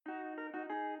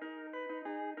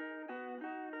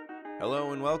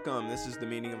Hello and welcome. This is The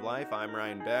Meaning of Life. I'm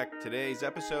Ryan Beck. Today's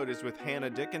episode is with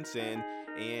Hanna Dickinson,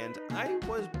 and I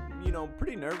was,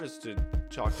 pretty nervous to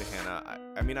talk to Hanna.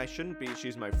 I mean, I shouldn't be.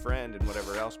 She's my friend and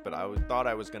whatever else, but I thought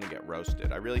I was going to get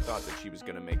roasted. I really thought that she was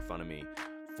going to make fun of me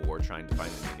for trying to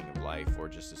find the meaning of life or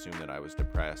just assume that I was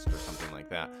depressed or something like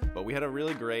that. But we had a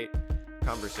really great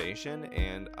conversation,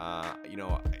 and,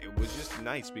 it was just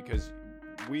nice because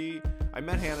I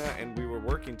met Hanna and we were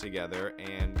working together,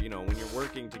 and when you're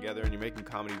working together and you're making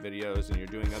comedy videos and you're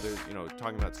doing other,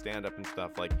 talking about stand-up and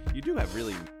stuff, like, you do have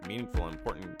really meaningful,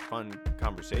 important, fun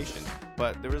conversation,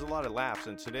 but there was a lot of laughs.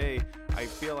 And today I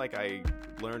feel like I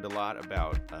learned a lot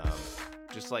about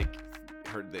just like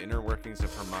the inner workings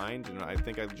of her mind, and I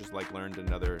think I just learned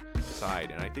another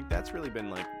side. And I think that's really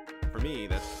been for me,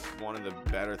 that's one of the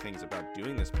better things about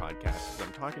doing this podcast is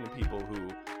I'm talking to people who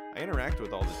I interact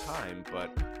with all the time,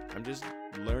 but I'm just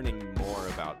learning more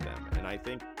about them. And I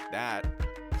think that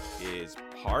is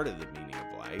part of the meaning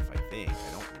of life, I think.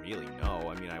 I don't really know.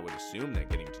 I mean, I would assume that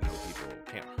getting to know people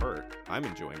can't hurt. I'm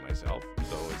enjoying myself,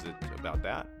 so is it about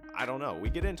that? I don't know. We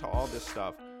get into all this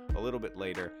stuff a little bit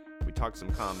later. We talk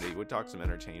some comedy, we talk some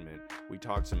entertainment, we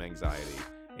talk some anxiety,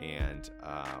 and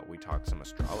we talk some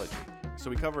astrology. So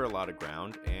we cover a lot of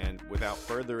ground, and without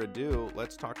further ado,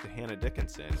 let's talk to Hanna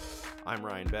Dickinson. I'm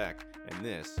Ryan Beck, and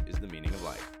this is The Meaning of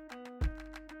Life.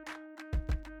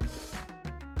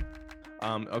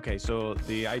 Okay, so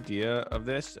the idea of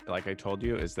this, like I told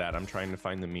you, is that I'm trying to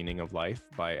find the meaning of life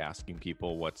by asking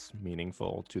people what's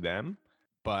meaningful to them.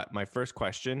 But my first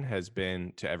question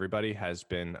to everybody has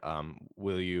been,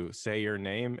 will you say your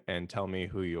name and tell me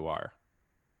who you are?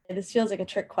 This feels like a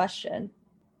trick question.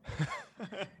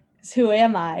 Who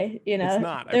am I? It's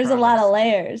not, there's a lot of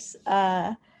layers.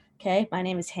 Okay, my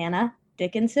name is Hanna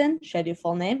Dickinson. Should I do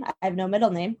full name? I have no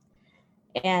middle name.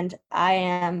 And I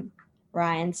am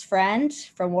Ryan's friend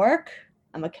from work.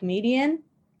 I'm a comedian.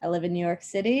 I live in New York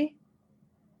City.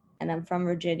 And I'm from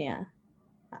Virginia.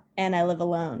 And I live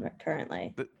alone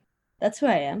currently. That's who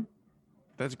I am.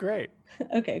 That's great.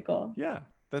 Okay, cool. Yeah,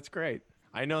 that's great.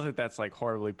 I know that that's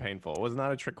horribly painful. It was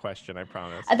not a trick question, I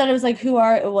promise. I thought it was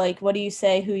what do you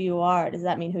say who you are? Does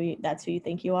that mean that's who you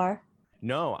think you are?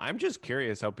 No, I'm just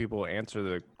curious how people answer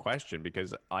the question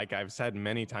because I've said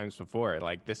many times before,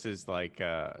 this is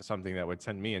something that would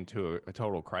send me into a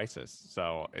total crisis.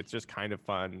 So it's just kind of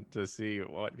fun to see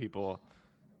what people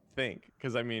think.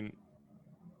 Because I mean,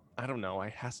 I don't know.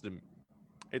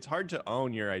 It's hard to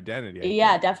own your identity.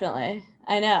 Yeah, definitely.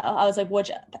 I know. I was like,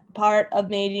 which part of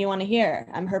me do you want to hear?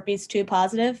 I'm herpes 2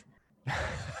 positive.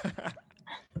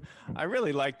 I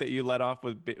really like that you let off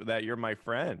with that you're my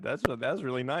friend. That was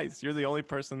really nice. You're the only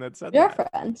person that said You're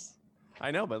that. friends.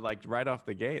 I know, but right off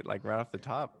the gate, right off the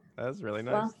top, that was really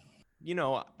nice.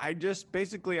 Well,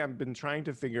 I've been trying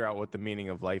to figure out what the meaning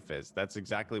of life is. That's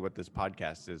exactly what this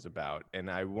podcast is about. And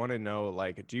I want to know,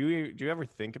 do you ever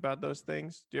think about those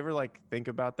things? Do you ever think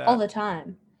about that? All the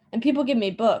time. And people give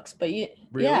me books, but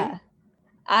Really? Yeah.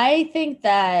 I think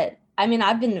that,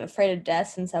 I've been afraid of death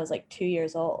since I was 2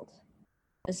 years old.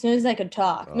 As soon as I could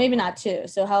talk, maybe not 2.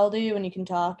 So how old are you when you can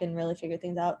talk and really figure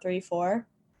things out? 3, 4?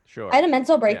 Sure. I had a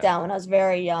mental breakdown when I was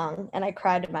very young, and I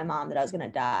cried to my mom that I was going to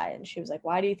die. And she was like,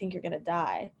 why do you think you're going to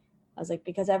die? I was like,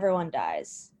 because everyone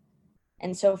dies.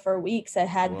 And so for weeks I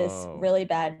had this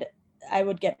I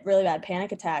would get really bad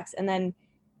panic attacks. And then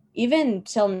even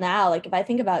till now, if I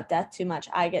think about death too much,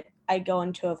 I go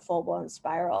into a full-blown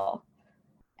spiral.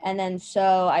 And then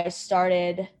so I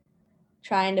started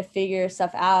trying to figure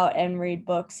stuff out and read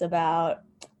books about,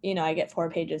 I get 4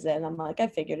 pages in, I'm like, I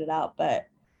figured it out. But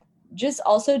just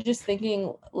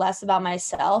thinking less about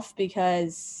myself,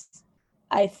 because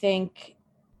I think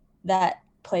that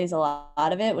plays a lot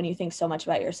of it. When you think so much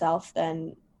about yourself,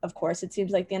 then of course it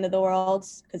seems like the end of the world,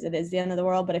 because it is the end of the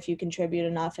world. But if you contribute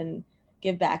enough and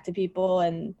give back to people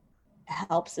and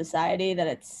help society, then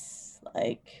it's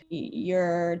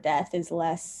your death is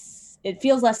it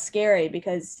feels less scary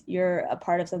because you're a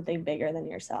part of something bigger than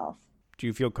yourself. Do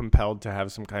you feel compelled to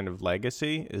have some kind of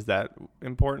legacy? Is that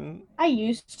important? I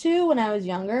used to when I was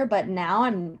younger, but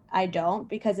now I don't,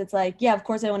 because it's of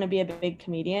course I want to be a big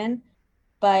comedian,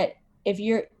 but if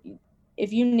you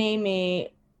name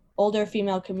me older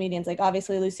female comedians,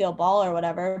 obviously Lucille Ball or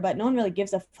whatever, but no one really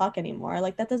gives a fuck anymore.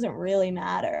 That doesn't really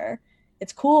matter.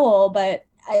 It's cool, but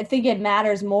I think it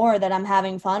matters more that I'm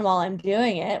having fun while I'm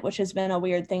doing it, which has been a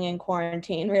weird thing in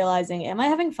quarantine, realizing, am I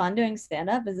having fun doing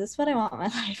stand-up? Is this what I want my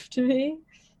life to be?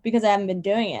 Because I haven't been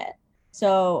doing it.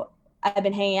 So I've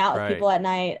been hanging out with people at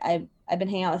night. I've been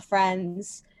hanging out with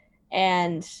friends,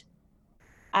 and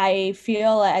I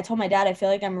told my dad, I feel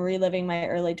like I'm reliving my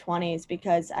early 20s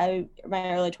because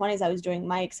my early 20s, I was doing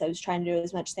mics. I was trying to do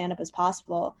as much stand up as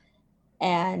possible.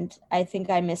 And I think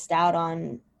I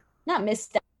not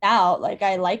missed out, like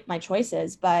I like my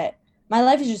choices, but my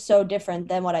life is just so different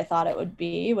than what I thought it would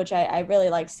be, which I really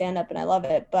like stand up and I love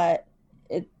it. But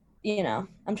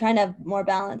I'm trying to have more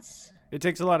balance. It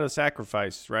takes a lot of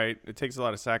sacrifice, right? It takes a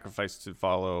lot of sacrifice to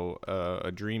follow a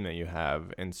dream that you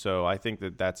have. And so I think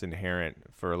that that's inherent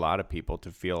for a lot of people to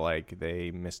feel like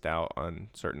they missed out on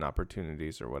certain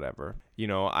opportunities or whatever.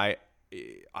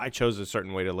 I chose a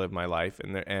certain way to live my life.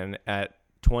 And at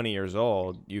 20 years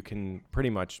old, you can pretty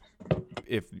much,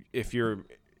 if you're,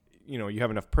 you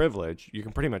have enough privilege, you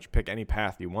can pretty much pick any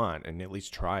path you want and at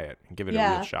least try it and give it a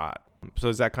real shot. So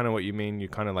is that kind of what you mean? You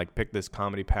kind of like picked this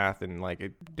comedy path and like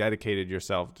it dedicated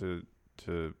yourself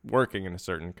to working in a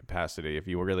certain capacity if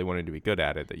you really wanted to be good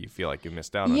at it, that you feel like you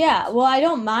missed out on things. Well, I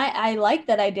don't mind. I like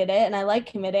that I did it and I like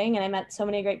committing and I met so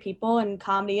many great people and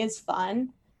comedy is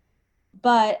fun.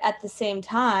 But at the same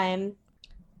time,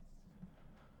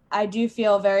 I do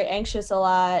feel very anxious a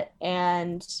lot,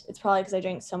 and it's probably because I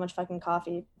drink so much fucking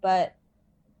coffee, but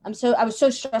I was so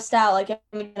stressed out, like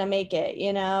I'm gonna make it,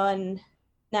 and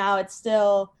now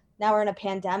we're in a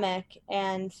pandemic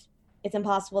and it's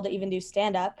impossible to even do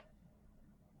stand-up,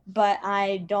 but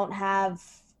I don't have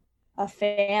a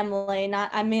family.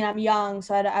 I'm young,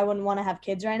 so I wouldn't want to have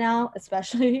kids right now,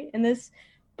 especially in this,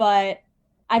 but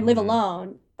I live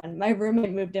alone. My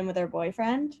roommate moved in with her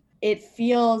boyfriend. It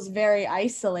feels very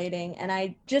isolating. And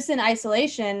in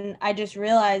isolation, I just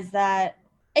realized that,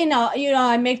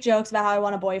 I make jokes about how I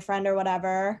want a boyfriend or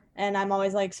whatever. And I'm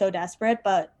always like so desperate.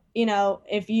 But,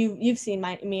 if you've seen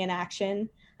me in action,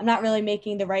 I'm not really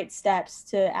making the right steps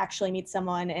to actually meet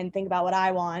someone and think about what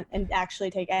I want and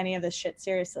actually take any of this shit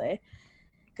seriously.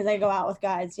 Because I go out with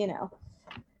guys,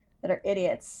 that are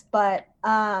idiots. But,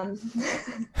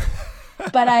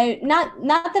 but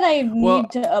not that I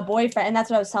need a boyfriend. And that's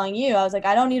what I was telling you. I was like,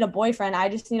 I don't need a boyfriend. I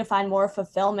just need to find more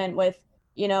fulfillment with,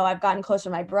 I've gotten closer to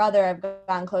my brother. I've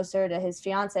gotten closer to his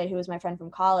fiance, who was my friend from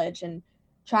college, and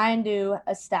trying to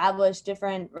establish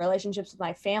different relationships with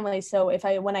my family. So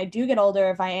when I do get older,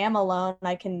 if I am alone,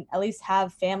 I can at least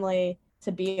have family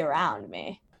to be around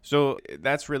me. So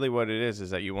that's really what it is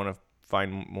that you want to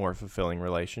find more fulfilling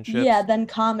relationships? Yeah, than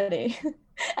comedy.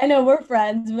 I know we're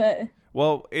friends, but...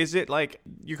 Well, is it like,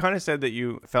 you kind of said that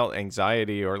you felt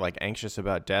anxiety or like anxious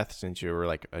about death since you were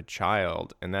like a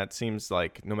child, and that seems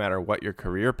like no matter what your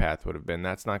career path would have been,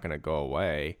 that's not going to go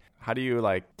away. How do you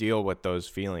like deal with those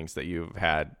feelings that you've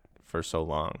had for so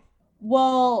long?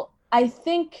 Well, I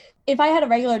think if I had a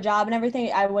regular job and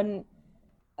everything, I wouldn't,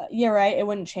 you're right, it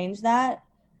wouldn't change that,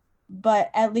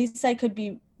 but at least I could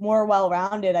be more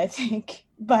well-rounded, I think.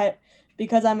 But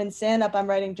because I'm in stand-up, I'm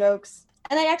writing jokes.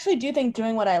 And I actually do think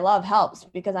doing what I love helps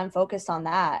because I'm focused on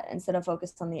that instead of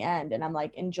focused on the end. And I'm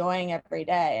like enjoying every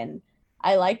day. And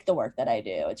I like the work that I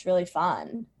do. It's really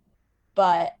fun.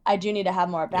 But I do need to have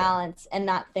more balance and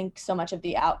not think so much of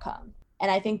the outcome.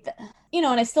 And I think that, and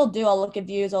I still do. I'll look at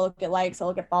views, I'll look at likes, I'll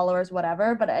look at followers,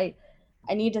 whatever. But I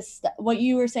need to, what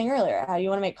you were saying earlier, how you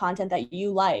want to make content that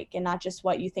you like and not just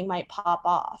what you think might pop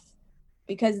off.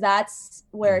 Because that's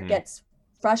where it gets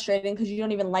frustrating, because you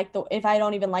don't even like if I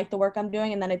don't even like the work I'm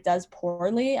doing and then it does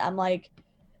poorly, I'm like,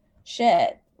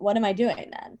 shit, what am I doing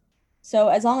then? So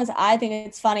as long as I think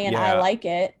it's funny and I like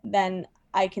it, then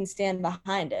I can stand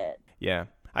behind it. Yeah.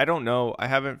 I don't know. I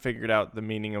haven't figured out the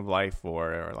meaning of life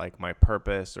or like my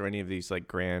purpose or any of these like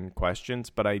grand questions,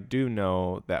 but I do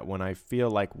know that when I feel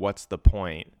like what's the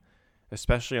point,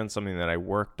 especially on something that I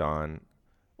worked on,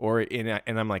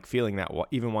 and I'm like feeling that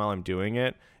even while I'm doing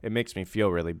it, it makes me feel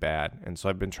really bad. And so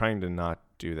I've been trying to not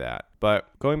do that. But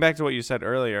going back to what you said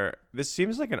earlier, this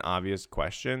seems like an obvious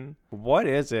question. What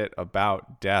is it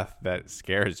about death that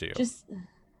scares you?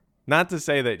 Not to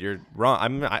say that you're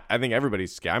wrong. I think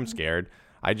everybody's scared. I'm scared.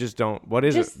 I just don't. What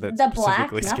is it that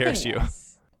specifically scares you?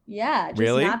 Yeah, just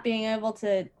really? Not being able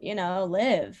to,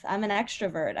 live. I'm an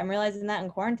extrovert. I'm realizing that in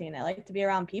quarantine. I like to be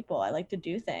around people. I like to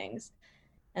do things.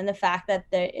 And the fact that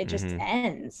it just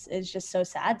ends is just so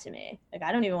sad to me. Like,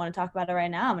 I don't even want to talk about it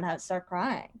right now. I'm going to start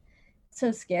crying. It's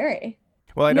so scary.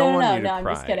 Well, I don't want you to cry. I'm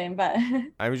just kidding, but...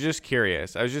 I was just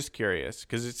curious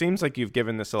because it seems like you've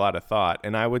given this a lot of thought.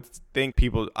 And I would think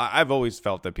I've always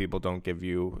felt that people don't give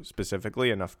you specifically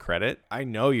enough credit. I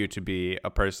know you to be a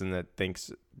person that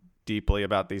thinks deeply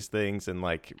about these things, and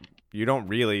like you don't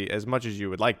really, as much as you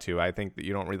would like to, I think that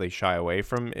you don't really shy away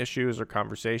from issues or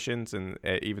conversations, and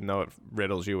even though it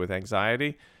riddles you with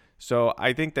anxiety. So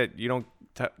I think that you don't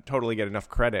totally get enough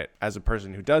credit as a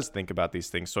person who does think about these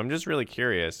things. So I'm just really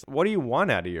curious, what do you want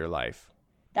out of your life?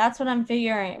 That's what I'm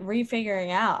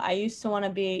refiguring out. I used to want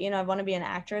to be, I want to be an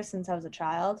actress since I was a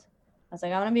child. I was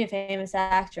like, I want to be a famous Yeah.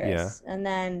 actress. And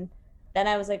then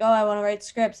I was like, oh, I want to write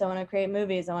scripts. I want to create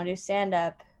movies. I want to do stand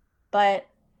up.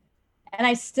 And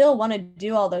I still want to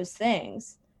do all those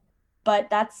things, but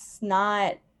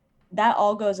that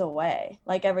all goes away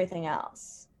like everything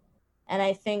else. And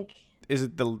I think, Is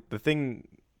it the thing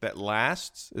that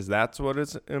lasts? Is that what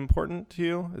is important to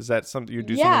you? Is that something you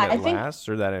do something yeah, that lasts,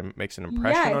 or that it makes an yeah,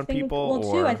 impression I on think, people,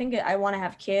 well, too, I or? think I want to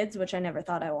have kids, which I never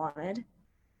thought I wanted.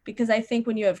 Because I think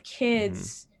when you have Mm-hmm.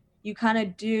 kids, you kind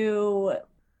of do,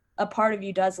 a part of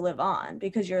you does live on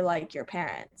because you're like your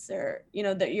parents, or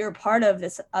that you're part of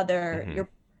this other, Mm-hmm. you're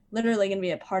literally going to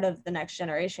be a part of the next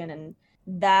generation. And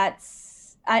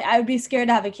I would be scared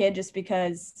to have a kid just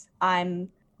because I'm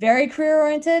very career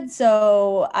oriented.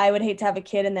 So I would hate to have a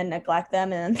kid and then neglect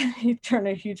them and then turn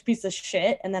a huge piece of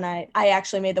shit. And then I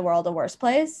actually made the world a worse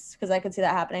place, because I could see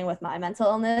that happening with my mental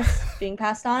illness being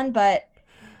passed on. But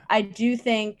I do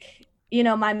think,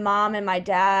 my mom and my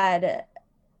dad,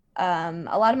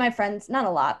 a lot of my friends, not a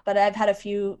lot, but I've had a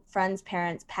few friends'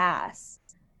 parents pass.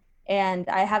 And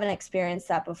I haven't experienced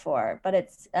that before, but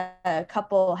it's a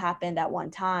couple happened at one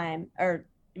time or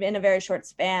in a very short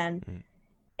span. Mm-hmm.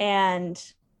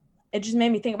 And it just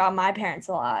made me think about my parents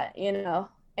a lot.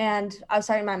 And I was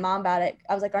talking to my mom about it.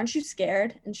 I was like, aren't you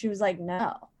scared? And she was like,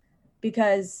 no,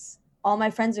 because all my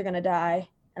friends are going to die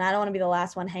and I don't want to be the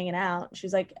last one hanging out.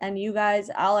 She's like, and you guys,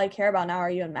 all I care about now are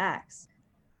you and Max.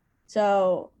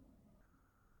 So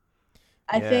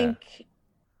I Yeah. think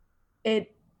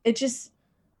it just,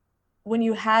 when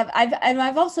you have,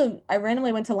 I've also, I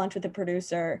randomly went to lunch with a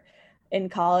producer in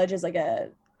college as like a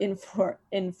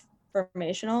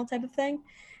informational type of thing.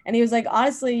 And he was like,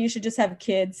 honestly, you should just have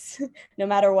kids no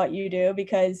matter what you do,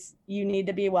 because you need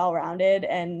to be well-rounded,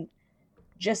 and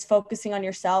just focusing on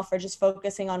yourself or just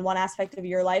focusing on one aspect of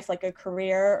your life, like a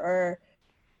career or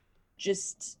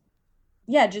just,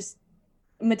 yeah, just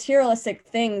materialistic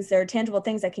things, there are tangible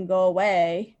things that can go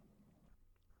away.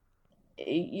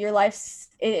 Your life's,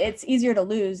 it's easier to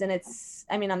lose. And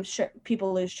I'm sure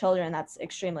people lose children, that's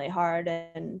extremely hard,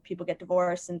 and people get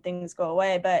divorced and things go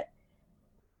away. But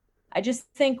I just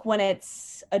think when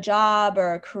it's a job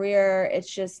or a career,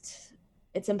 it's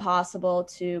impossible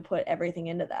to put everything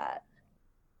into that.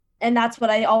 And that's what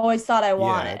I always thought I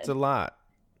Yeah, it's a wanted. lot.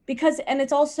 And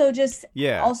it's also just,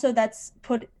 Yeah. also that's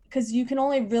put, because you can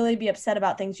only really be upset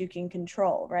about things you can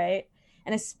control, right?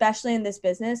 And especially in this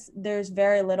business, there's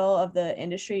very little of the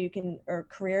industry or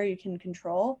career you can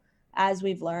control, as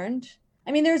we've learned.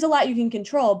 I mean, there's a lot you can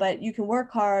control, but you can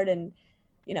work hard and,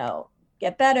 you know,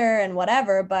 get better and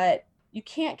whatever, but you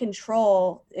can't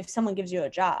control if someone gives you a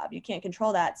job. You can't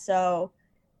control that. So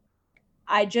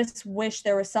I just wish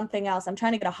there was something else. I'm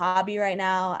trying to get a hobby right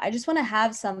now. I just want to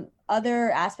have some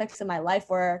other aspects of my life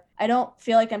where I don't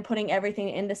feel like I'm putting everything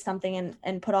into something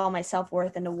and put all my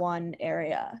self-worth into one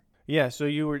area. Yeah, so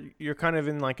you're kind of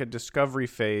in like a discovery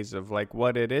phase of like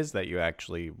what it is that you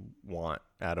actually want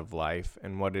out of life,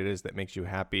 and what it is that makes you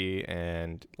happy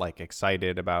and like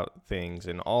excited about things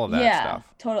and all of that Yeah,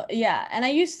 stuff. totally. Yeah. And I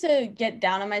used to get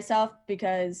down on myself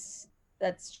because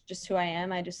that's just who I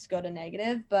am. I just go to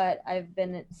negative, but I've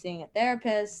been seeing a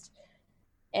therapist,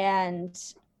 and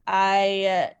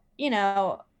I,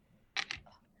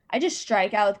 I just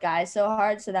strike out with guys so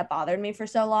hard. So that bothered me for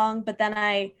so long. But then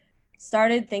I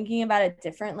started thinking about it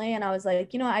differently. And I was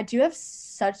like, I do have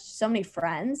so many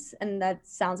friends. And that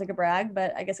sounds like a brag,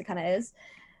 but I guess it kind of is.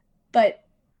 But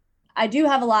I do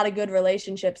have a lot of good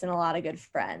relationships and a lot of good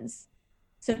friends.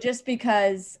 So just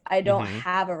because I don't Mm-hmm.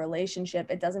 have a relationship,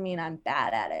 it doesn't mean I'm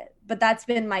bad at it. But that's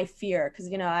been my fear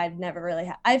because, I've never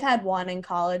really I've had one in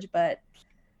college, but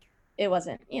it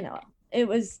wasn't, it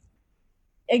was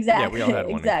Yeah, we all exactly, had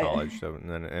one in exactly. college, so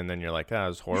and then you're like, "Ah, it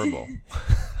was horrible."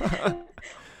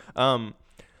 um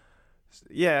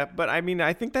Yeah, but I mean,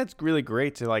 I think that's really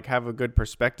great to like have a good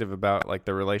perspective about like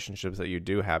the relationships that you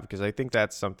do have, because I think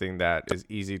that's something that is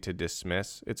easy to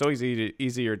dismiss. It's always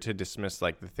easier to dismiss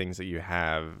like the things that you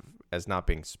have as not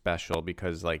being special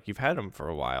because like you've had them for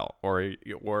a while, or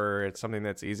it's something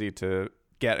that's easy to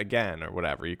get again or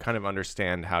whatever. You kind of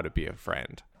understand how to be a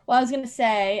friend. Well, I was going to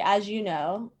say, as you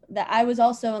know, that I was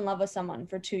also in love with someone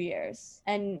for 2 years,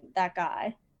 and that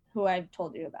guy who I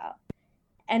told you about.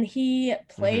 And he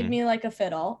played Mm-hmm. me like a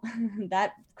fiddle.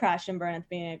 That crashed and burned at the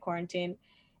beginning of quarantine.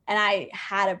 And I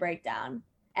had a breakdown.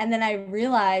 And then I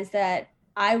realized that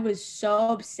I was so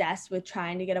obsessed with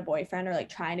trying to get a boyfriend or like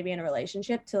trying to be in a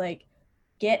relationship to like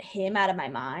get him out of my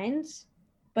mind.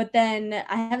 But then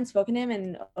I haven't spoken to him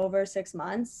in over 6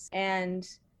 months. And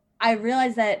I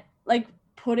realized that like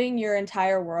putting your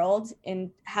entire world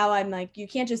in how I'm like, you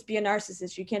can't just be a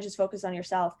narcissist. You can't just focus on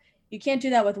yourself. You can't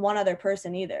do that with one other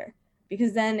person either,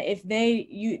 because then if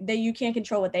you can't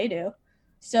control what they do.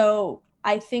 So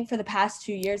I think for the past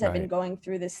 2 years, I've been going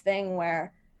through this thing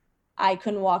where I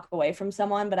couldn't walk away from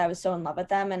someone, but I was so in love with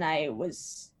them, and I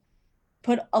was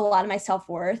put a lot of my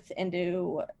self-worth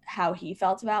into how he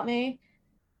felt about me,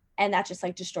 and that just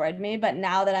like destroyed me. But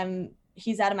now that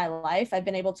he's out of my life, I've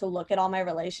been able to look at all my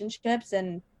relationships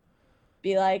and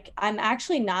be like, I'm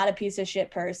actually not a piece of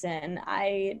shit person.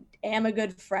 I am a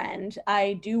good friend.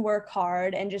 I do work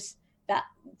hard and just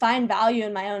find value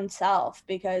in my own self,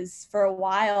 because for a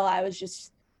while I was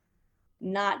just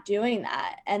not doing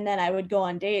that. And then I would go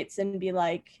on dates and be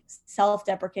like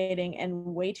self-deprecating and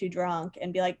way too drunk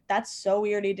and be like, that's so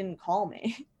weird he didn't call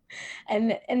me.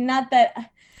 and not that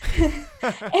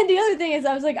and the other thing is,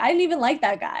 I was like, I didn't even like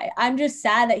that guy. I'm just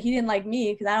sad that he didn't like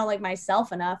me, because I don't like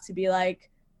myself enough to be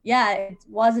like, yeah, it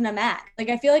wasn't a match. Like,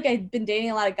 I feel like I'd been dating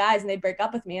a lot of guys and they'd break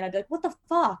up with me and I'd be like, what the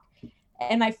fuck?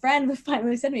 And my friend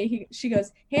finally said to me, she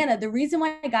goes, Hannah, the reason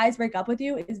why guys break up with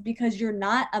you is because you're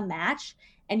not a match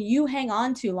and you hang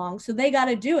on too long, so they got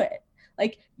to do it.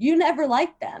 Like, you never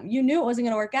liked them. You knew it wasn't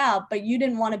going to work out, but you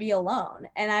didn't want to be alone.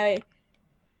 And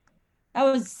that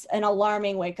was an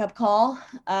alarming wake-up call.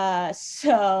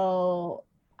 So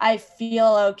I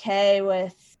feel okay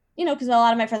with, because a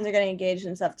lot of my friends are getting engaged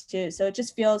and stuff too. So it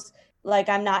just feels like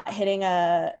I'm not hitting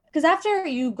because after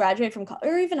you graduate from college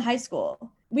or even high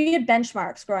school, we had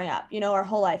benchmarks growing up, our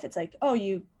whole life. It's like, oh,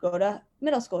 you go to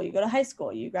middle school, you go to high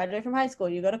school, you graduate from high school,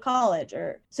 you go to college,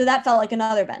 so that felt like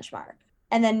another benchmark.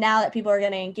 And then now that people are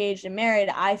getting engaged and married,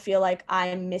 I feel like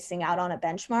I'm missing out on a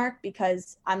benchmark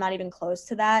because I'm not even close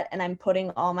to that. And I'm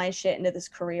putting all my shit into this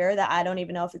career that I don't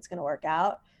even know if it's going to work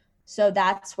out. So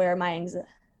that's where my anxiety.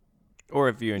 Or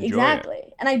if you enjoy exactly.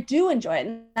 it. And I do enjoy it.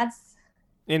 And that's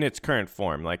in its current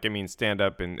form. Like, I mean, stand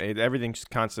up and everything's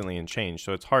constantly in change.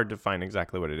 So it's hard to find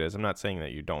exactly what it is. I'm not saying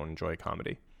that you don't enjoy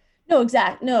comedy. No,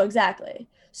 exactly.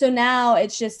 So now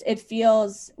it's just, it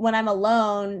feels when I'm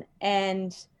alone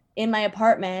and in my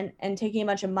apartment and taking a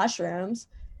bunch of mushrooms,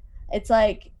 it's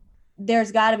like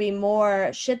there's got to be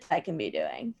more shit that I can be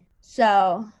doing.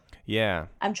 So yeah,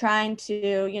 I'm trying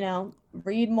to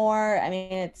read more. I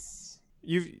mean,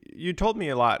 you told me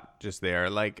a lot just there.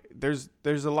 Like, there's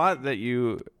a lot that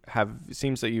you have,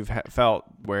 seems that you've felt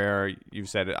where you've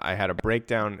said, I had a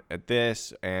breakdown at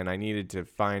this and I needed to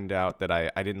find out that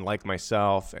I didn't like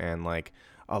myself, and like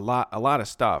a lot of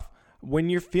stuff.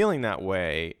 When you're feeling that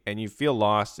way and you feel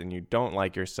lost and you don't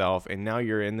like yourself, and now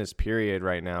you're in this period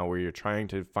right now where you're trying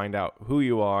to find out who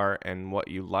you are and what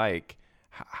you like,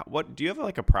 what do you have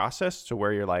like a process to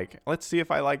where you're like, let's see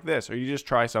if I like this, or you just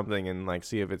try something and like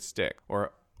see if it stick,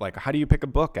 or like how do you pick a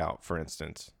book out, for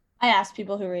instance? I ask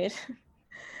people who read.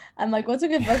 I'm like, what's a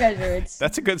good book I should read?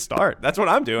 That's a good start. That's what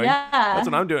I'm doing. Yeah, that's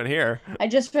what I'm doing here. I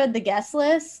just read The Guest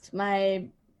List. My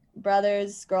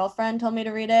brother's girlfriend told me to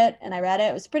read it, and I read it.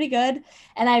 It was pretty good,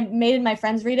 and I made my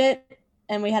friends read it,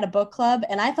 and we had a book club.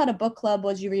 And I thought a book club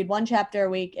was you read one chapter a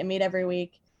week and meet every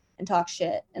week and talk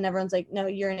shit. And everyone's like, no,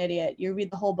 you're an idiot, you read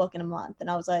the whole book in a month.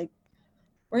 And I was like,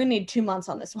 we're gonna need 2 months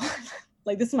on this one.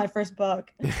 Like, this is my first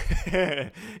book.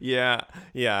 yeah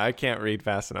I can't read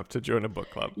fast enough to join a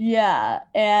book club.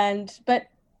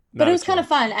 But it was kind of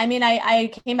fun. I mean,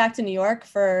 I came back to New York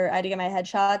I had to get my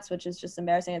headshots, which is just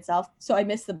embarrassing itself. So I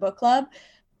missed the book club,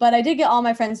 but I did get all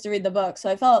my friends to read the book. So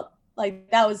I felt like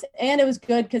it was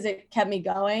good because it kept me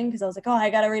going, because I was like, oh, I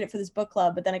got to read it for this book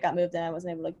club. But then it got moved and I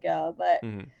wasn't able to go. But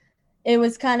It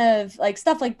was kind of like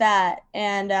stuff like that.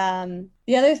 And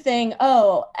the other thing,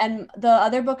 and the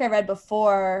other book I read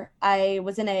before, I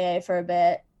was in AA for a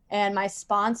bit. And my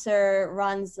sponsor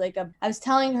runs I was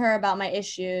telling her about my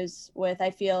issues with, I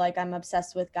feel like I'm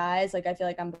obsessed with guys. Like, I feel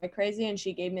like I'm boy crazy. And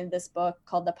she gave me this book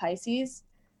called The Pisces.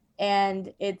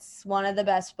 And it's one of the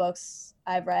best books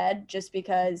I've read, just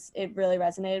because it really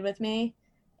resonated with me.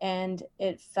 And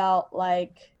it felt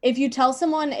like if you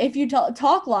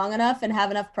talk long enough and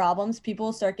have enough problems, people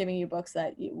will start giving you books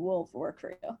that will work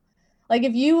for you. Like,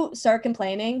 if you start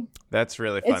complaining, that's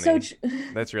really funny.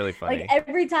 That's really funny. Like,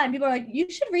 every time people are like,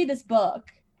 you should read this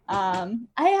book. I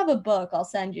have a book I'll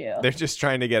send you. They're just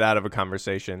trying to get out of a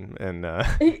conversation and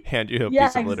hand you a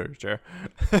piece of literature.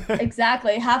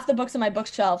 Exactly. Half the books on my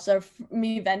bookshelves are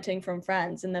me venting from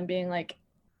friends and then being like,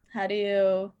 how do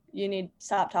you need to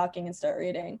stop talking and start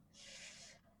reading.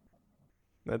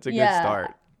 That's a good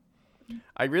start.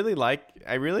 I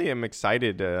really am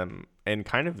excited and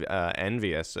kind of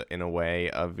envious in a way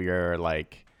of your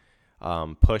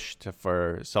push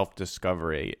for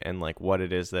self-discovery and like what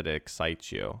it is that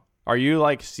excites you. Are you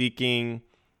like seeking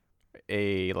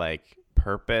a like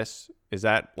purpose? Is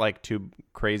that like too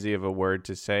crazy of a word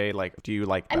to say? Like, do you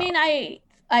like I mean,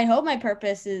 I hope my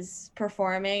purpose is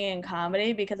performing in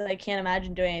comedy because I can't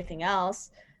imagine doing anything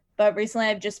else. But recently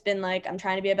I've just been like, I'm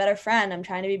trying to be a better friend. I'm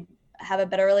trying to have a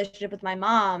better relationship with my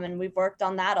mom, and we've worked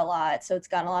on that a lot. So it's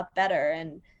gotten a lot better,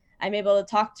 and I'm able to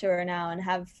talk to her now and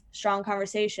have strong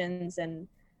conversations. And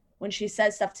when she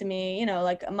says stuff to me, you know,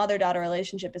 like a mother-daughter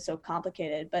relationship is so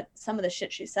complicated, but some of the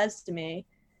shit she says to me,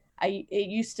 it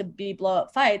used to be blow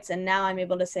up fights, and now I'm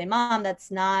able to say, Mom,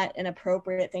 that's not an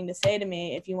appropriate thing to say to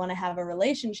me. If you want to have a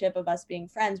relationship of us being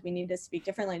friends, we need to speak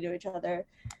differently to each other.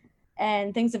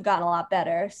 And things have gotten a lot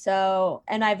better. So,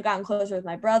 and I've gotten closer with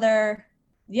my brother.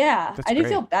 Yeah, That's I do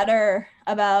great. feel better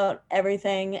about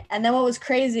everything. And then what was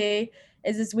crazy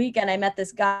is this weekend I met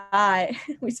this guy.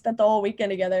 We spent the whole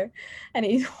weekend together, and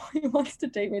he wants to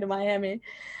take me to Miami.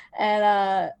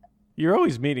 And You're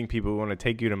always meeting people who want to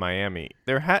take you to Miami.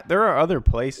 There are other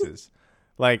places.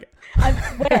 Like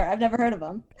where? I've never heard of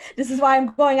them. This is why I'm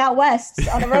going out west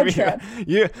on a road trip.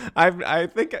 Yeah, I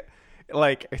think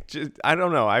like just, I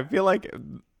don't know. I feel like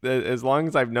as long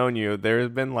as I've known you, there's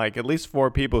been like at least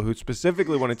 4 people who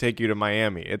specifically want to take you to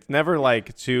Miami. It's never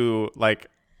like to like.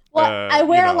 Well, I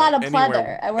wear a lot of anywhere,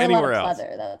 pleather. I wear a lot of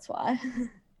pleather. That's why.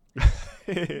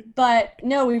 But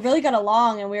no, we really got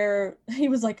along, and he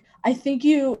was like, I think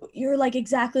you're like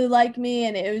exactly like me.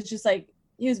 And it was just like,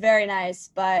 he was very nice,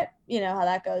 but you know how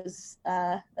that goes.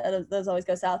 Those always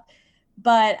go south.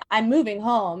 But I'm moving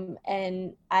home,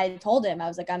 and I told him, I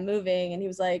was like, I'm moving. And he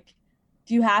was like,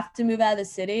 do you have to move out of the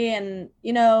city? And,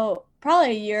 you know,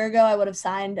 probably a year ago, I would have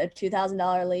signed a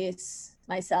 $2,000 lease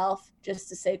myself just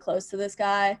to stay close to this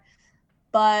guy.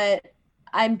 But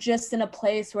I'm just in a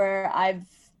place where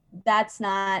that's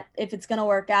not, if it's going to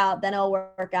work out, then it'll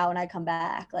work out when I come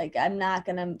back. Like, I'm not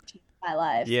going to change my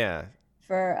life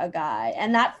for a guy.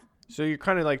 And that. So you're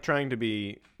kind of like trying to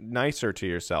be nicer to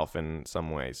yourself in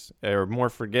some ways, or more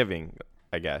forgiving,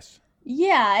 I guess.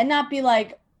 Yeah. And not be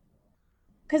like,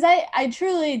 because I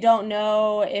truly don't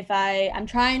know if I'm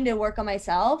trying to work on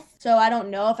myself. So I don't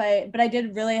know but I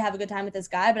did really have a good time with this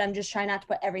guy, but I'm just trying not to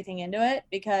put everything into it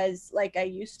because like I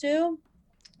used to,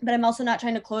 but I'm also not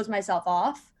trying to close myself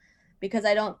off because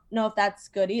I don't know if that's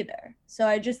good either. So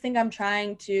I just think I'm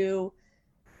trying to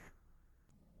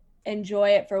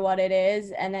enjoy it for what it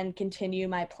is and then continue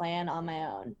my plan on my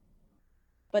own.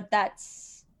 But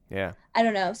that's, I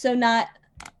don't know. So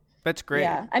that's great.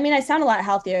 Yeah. I mean, I sound a lot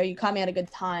healthier. You caught me at a good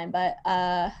time, but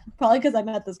probably because I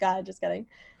met this guy. Just kidding.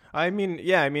 I mean,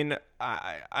 yeah, I mean,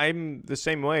 I'm the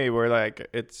same way where like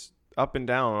it's up and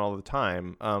down all the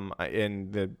time.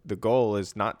 And the goal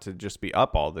is not to just be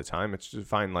up all the time. It's to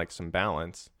find like some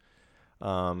balance,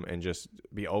 and just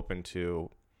be open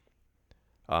to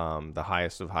the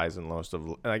highest of highs and lowest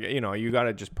of, like, you know, you got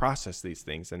to just process these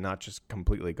things and not just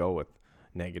completely go with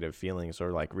negative feelings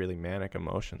or like really manic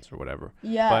emotions or whatever.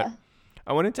 Yeah. But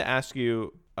I wanted to ask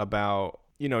you about,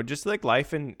 you know, just like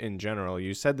life in general.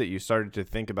 You said that you started to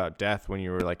think about death when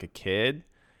you were like a kid,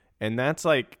 and that's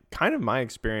like kind of my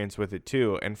experience with it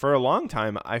too. And for a long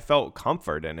time I felt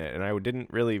comfort in it, and I didn't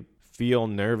really feel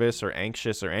nervous or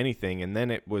anxious or anything. And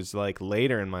then it was like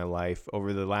later in my life,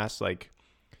 over the last like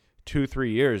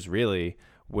 2-3 years really,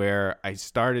 where I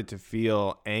started to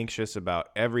feel anxious about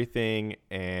everything,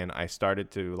 and I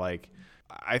started to like,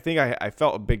 I think I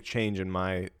felt a big change in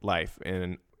my life.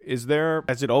 And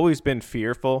has it always been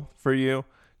fearful for you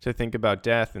to think about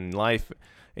death and life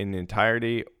in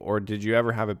entirety, or did you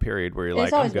ever have a period where you're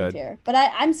like, I'm good? It's always been fear, but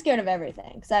I'm scared of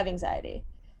everything because I have anxiety.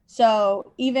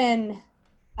 So even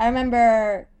I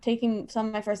remember taking some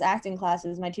of my first acting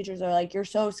classes, my teachers are like, you're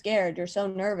so scared, you're so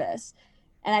nervous.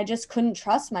 And I just couldn't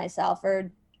trust myself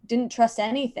or didn't trust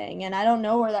anything. And I don't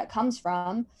know where that comes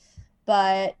from,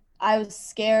 but I was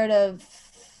scared of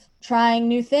trying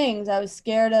new things. I was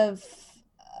scared of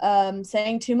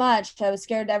saying too much. I was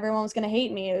scared everyone was going to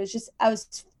hate me. It was just, I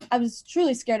was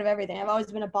truly scared of everything. I've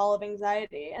always been a ball of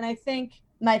anxiety. And I think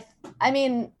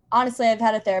honestly, I've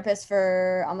had a therapist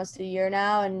for almost a year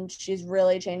now, and she's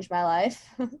really changed my life.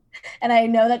 And I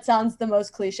know that sounds the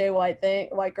most cliche white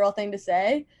girl thing to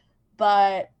say,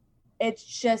 but it's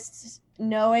just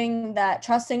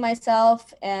trusting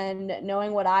myself and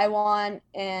knowing what I want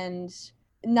and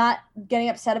not getting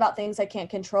upset about things I can't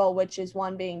control, which is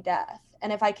one being death.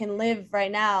 And if I can live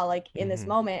right now, like in this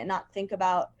moment, and not think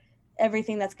about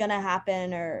everything that's going to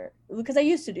happen, or because I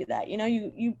used to do that, you know,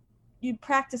 you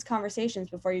practice conversations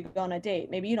before you go on a date.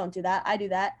 Maybe you don't do that. I do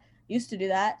that. Used to do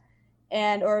that.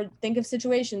 Or think of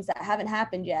situations that haven't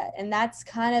happened yet. And that's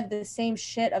kind of the same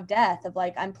shit of death, of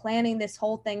like, I'm planning this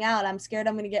whole thing out. I'm scared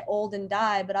I'm going to get old and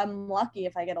die, but I'm lucky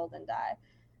if I get old and die.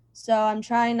 So I'm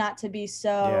trying not to be Yeah.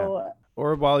 so.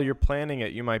 Or while you're planning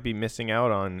it, you might be missing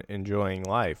out on enjoying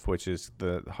life, which is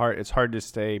the hard. It's hard to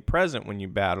stay present when you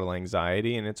battle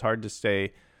anxiety, and it's hard to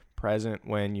stay present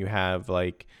when you have,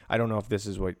 like, I don't know if this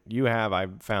is what you have.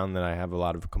 I've found that I have a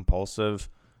lot of compulsive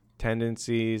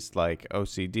tendencies like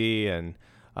OCD and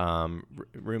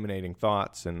ruminating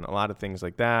thoughts and a lot of things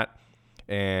like that.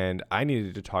 And I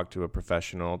needed to talk to a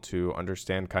professional to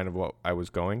understand kind of what I was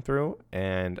going through.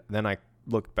 And then I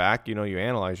look back, you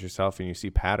analyze yourself and you see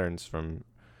patterns from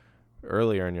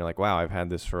earlier and you're like, wow, I've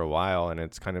had this for a while and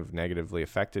it's kind of negatively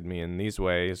affected me in these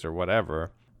ways or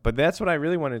whatever. But that's what I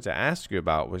really wanted to ask you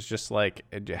about, was just like,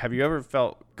 have you ever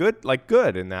felt good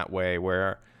in that way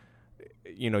where,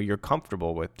 you're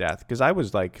comfortable with death? Because I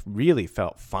was like, really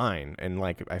felt fine. And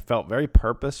like, I felt very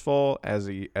purposeful as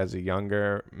a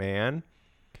younger man.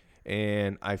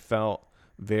 And I felt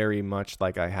very much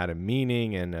like I had a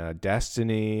meaning and a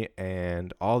destiny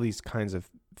and all these kinds of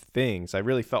things. I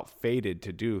really felt fated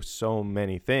to do so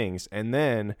many things. And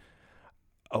then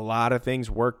a lot of things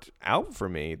worked out for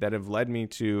me that have led me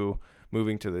to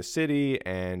moving to the city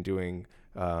and doing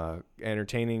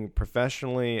entertaining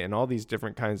professionally and all these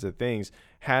different kinds of things.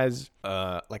 Has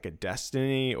like a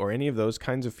destiny or any of those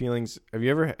kinds of feelings? Have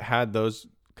you ever had those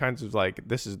kinds of like,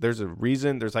 there's a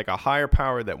reason, there's like a higher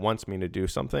power that wants me to do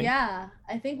something? Yeah,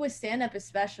 I think with stand-up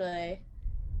especially,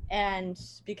 and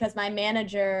because my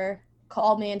manager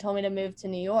called me and told me to move to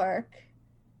New York,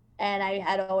 and I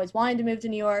had always wanted to move to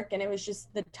New York, and it was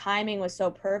just, the timing was so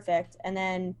perfect. And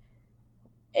then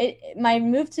my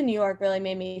move to New York really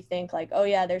made me think like, oh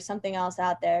yeah, there's something else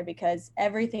out there, because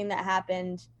everything that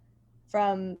happened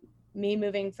from me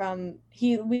moving from,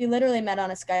 we literally met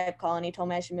on a Skype call and he told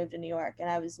me I should move to New York, and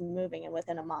I was moving in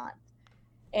within a month.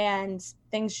 And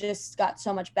things just got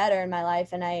so much better in my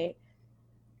life. And I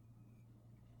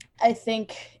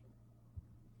think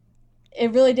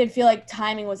it really did feel like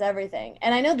timing was everything.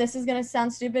 And I know this is going to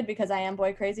sound stupid because I am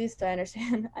boy crazy, so I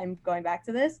understand I'm going back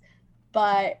to this.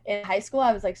 But in high school,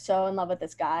 I was like so in love with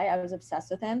this guy. I was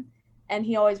obsessed with him. And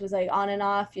he always was like on and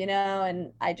off,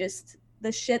 and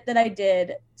the shit that I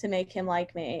did to make him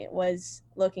like me was,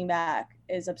 looking back,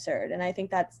 is absurd. And I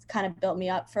think that's kind of built me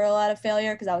up for a lot of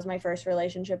failure, because that was my first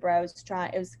relationship where it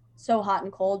was so hot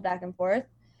and cold, back and forth.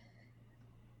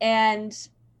 And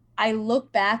I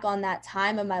look back on that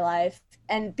time of my life,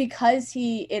 and because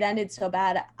it ended so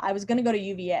bad, I was going to go to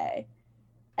UVA.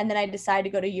 And then I decided to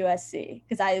go to USC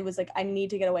because I was like, I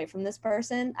need to get away from this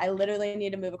person. I literally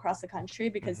need to move across the country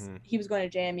because he was going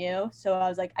to JMU. So I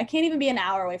was like, I can't even be an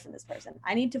hour away from this person.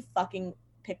 I need to fucking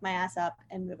pick my ass up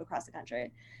and move across the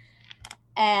country.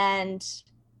 And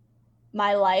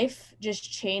my life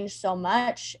just changed so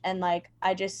much. And like,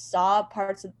 I just saw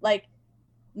parts of like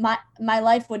my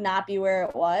life would not be where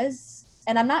it was.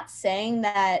 And I'm not saying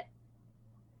that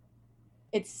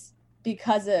it's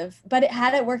because of, but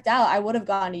had it worked out, I would have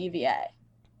gone to UVA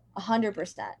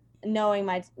 100%, knowing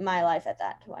my life at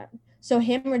that point. So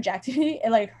him rejecting me,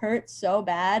 it like hurt so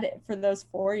bad for those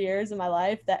 4 years of my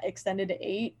life that extended to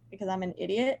 8 because I'm an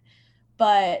idiot.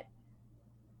 But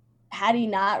had he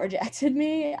not rejected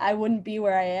me, I wouldn't be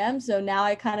where I am. So now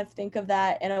I kind of think of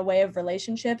that in a way of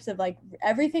relationships, of like,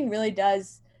 everything really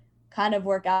does kind of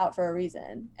work out for a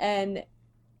reason. And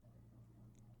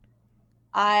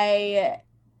I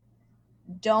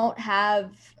don't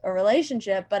have a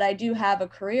relationship, but I do have a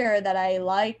career that I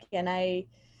like and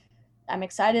I'm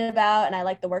excited about, and I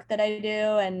like the work that I do.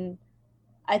 And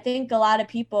I think a lot of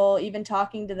people, even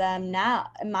talking to them now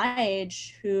at my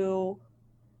age, who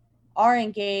are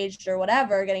engaged or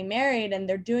whatever, getting married, and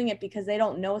they're doing it because they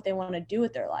don't know what they want to do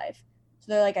with their life.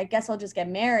 So they're like, I guess I'll just get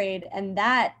married. And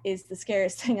that is the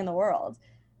scariest thing in the world.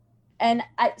 And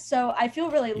I feel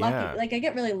really lucky. Yeah. Like I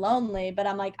get really lonely, but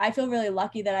I'm like, I feel really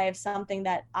lucky that I have something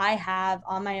that I have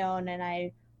on my own and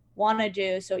I want to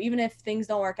do. So even if things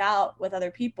don't work out with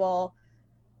other people,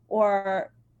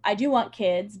 or I do want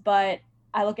kids, but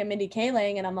I look at Mindy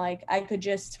Kaling and I'm like, I could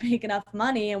just make enough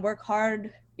money and work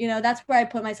hard. That's where I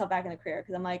put myself back in the career,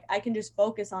 because I'm like, I can just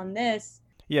focus on this.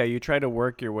 Yeah, you try to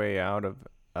work your way out of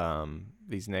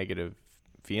these negative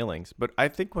feelings. But I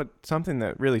think something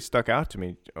that really stuck out to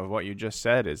me of what you just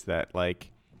said is that,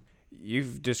 like,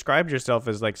 you've described yourself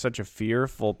as like such a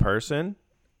fearful person,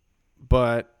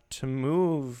 but to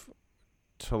move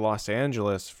to Los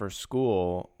Angeles for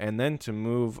school and then to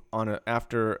move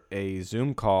after a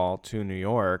Zoom call to New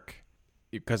York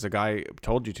because a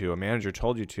manager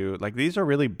told you to, like, these are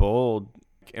really bold,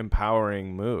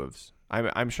 empowering moves.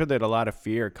 I'm sure that a lot of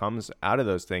fear comes out of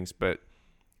those things, but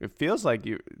it feels like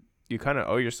you kind of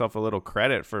owe yourself a little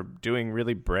credit for doing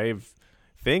really brave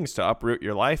things to uproot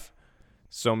your life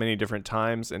so many different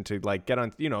times and to like get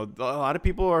on, a lot of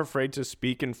people are afraid to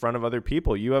speak in front of other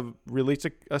people. You have released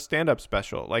a stand-up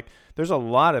special. Like there's a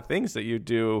lot of things that you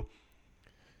do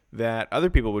that other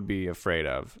people would be afraid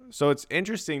of. So it's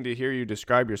interesting to hear you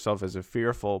describe yourself as a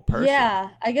fearful person. Yeah,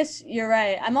 I guess you're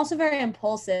right. I'm also very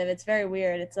impulsive. It's very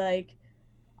weird. It's like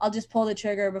I'll just pull the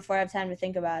trigger before I have time to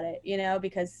think about it,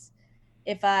 because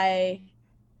if I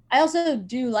also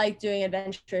do like doing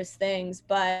adventurous things,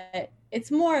 but it's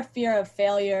more a fear of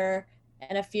failure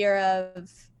and a fear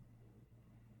of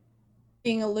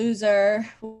being a loser,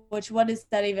 which what does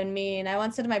that even mean? I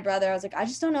once said to my brother, I was like, I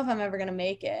just don't know if I'm ever going to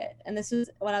make it. And this was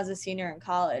when I was a senior in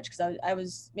college, because I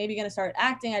was maybe going to start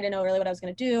acting. I didn't know really what I was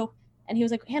going to do. And he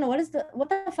was like, Hannah, what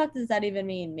the fuck does that even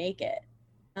mean, make it?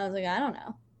 And I was like, I don't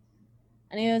know.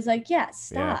 And he was like, yeah,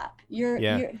 stop.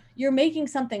 You're making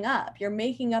something up. You're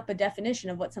making up a definition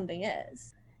of what something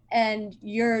is. And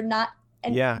you're not.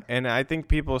 And I think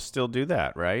people still do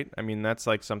that, right? I mean, that's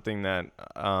like something that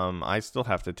I still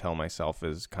have to tell myself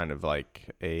is kind of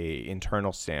like a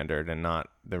internal standard and not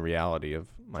the reality of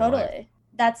my life. Totally.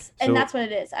 That's what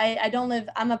it is.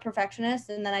 I'm a perfectionist,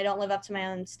 and then I don't live up to my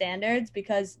own standards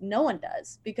because no one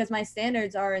does, because my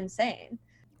standards are insane.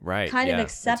 Right. Kind of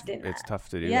accepting that. It's tough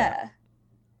to do that. Yeah.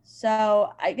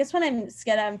 So I guess when I'm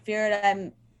scared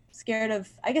of,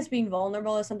 I guess being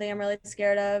vulnerable is something I'm really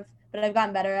scared of, but I've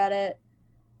gotten better at it.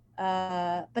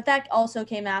 But that also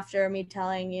came after me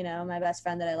telling, my best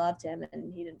friend that I loved him,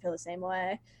 and he didn't feel the same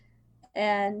way.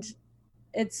 And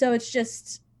it's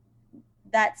just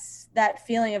that's that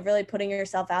feeling of really putting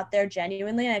yourself out there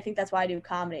genuinely. And I think that's why I do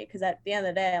comedy, because at the end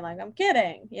of the day, I'm like, I'm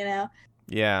kidding,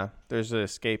 Yeah, there's an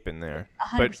escape in there.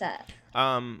 100%.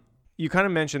 But, you kind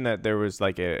of mentioned that there was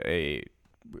like a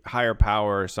higher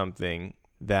power or something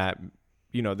that,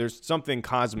 there's something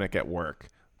cosmic at work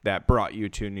that brought you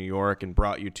to New York and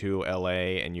brought you to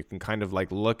LA, and you can kind of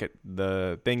like look at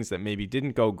the things that maybe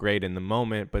didn't go great in the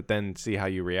moment, but then see how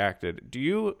you reacted.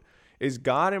 Is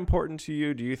God important to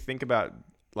you? Do you think about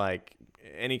like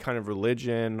any kind of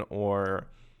religion or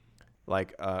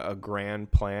like a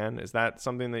grand plan? Is that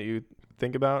something that you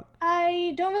think about?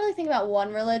 I don't really think about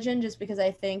one religion, just because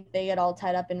I think they get all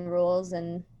tied up in rules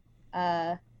and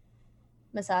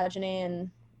misogyny,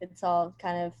 and it's all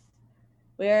kind of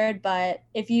weird. But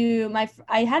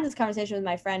I had this conversation with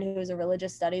my friend who was a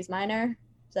religious studies minor,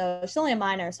 so she's only a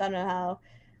minor, so I don't know how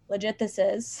legit this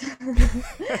is.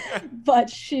 But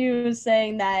she was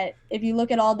saying that if you look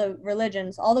at all the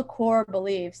religions, all the core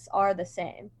beliefs are the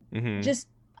same. Mm-hmm. Just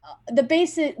the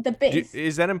base.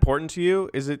 Is that important to you?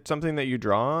 Is it something that you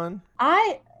draw on?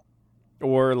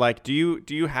 Or like, do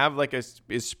you have like is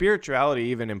spirituality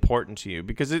even important to you?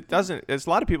 Because it doesn't. There's a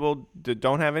lot of people that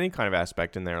don't have any kind of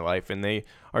aspect in their life, and they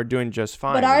are doing just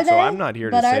fine. But are they? So I'm not here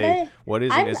to say what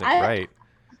is and isn't right.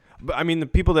 But I mean, the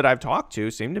people that I've talked to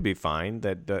seem to be fine,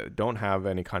 that don't have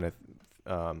any kind of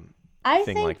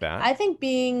thing like that. I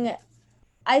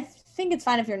think it's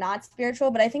fine if you're not spiritual,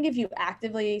 but I think if you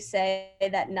actively say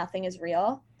that nothing is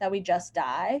real, that we just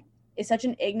die, is such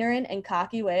an ignorant and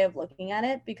cocky way of looking at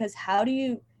it. Because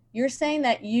you're saying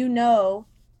that you know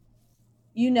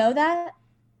that?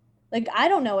 Like, I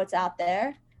don't know what's out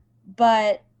there,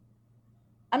 but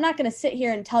I'm not going to sit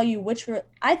here and tell you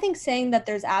I think saying that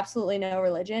there's absolutely no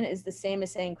religion is the same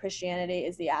as saying Christianity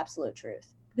is the absolute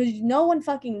truth, because no one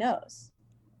fucking knows.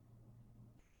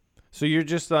 So you're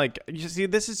just like, you see,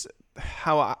 this is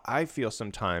how I feel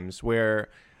sometimes, where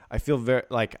I feel very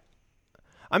like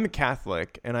I'm a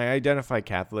Catholic and I identify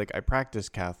Catholic, I practice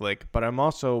Catholic, but I'm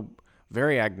also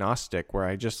very agnostic, where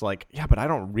I just like, yeah, but I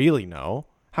don't really know.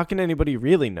 How can anybody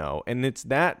really know? And it's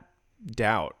that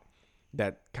doubt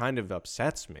that kind of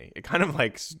upsets me. It kind of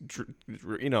like,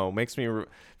 makes me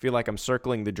feel like I'm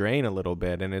circling the drain a little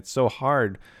bit. And it's so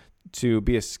hard to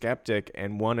be a skeptic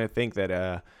and want to think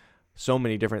that so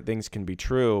many different things can be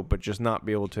true, but just not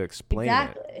be able to explain it.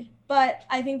 Exactly. But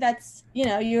I think that's,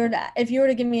 if you were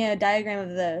to give me a diagram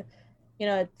of the,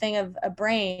 thing of a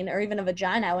brain or even a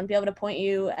vagina, I wouldn't be able to point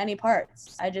you any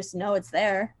parts. I just know it's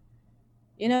there.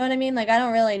 You know what I mean? Like, I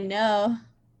don't really know.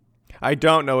 I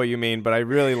don't know what you mean, but I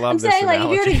really love this analogy. I'm saying,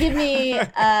 like, if you were to give me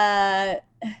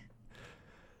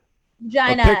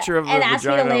vagina and ask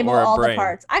me to label all the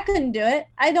parts, I couldn't do it.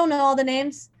 I don't know all the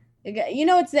names.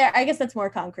 It's there. I guess that's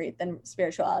more concrete than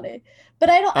spirituality.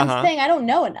 But I'm saying I don't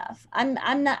know enough. I'm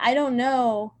not. I don't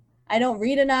know. I don't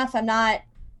read enough. I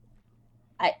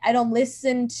don't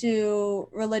listen to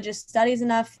religious studies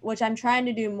enough, which I'm trying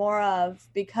to do more of,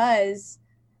 because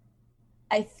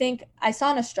I think I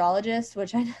saw an astrologist,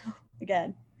 which I know,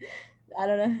 again, I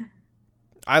don't know.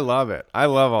 I love it. I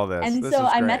love all this. And so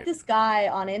I met this guy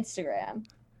on Instagram.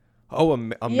 Oh, a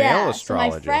male Yeah. So my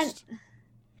friend, astrologist.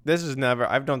 This is never,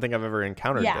 I don't think I've ever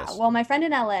encountered yeah. this. Well, my friend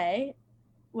in LA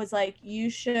was like, you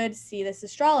should see this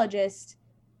astrologist.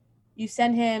 You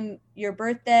send him your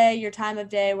birthday, your time of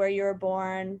day, where you were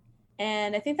born,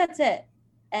 and I think that's it.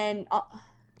 And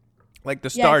Like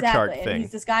the yeah, star exactly. chart And he's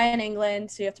thing. this guy in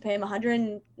England, so you have to pay him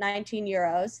 119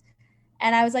 euros.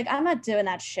 And I was like, I'm not doing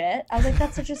that shit. I was like,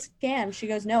 that's such a scam. She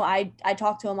goes, no, I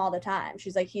talk to him all the time.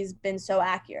 She's like, he's been so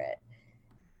accurate.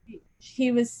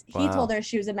 He Wow. told her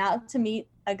she was about to meet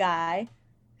a guy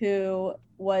who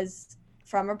was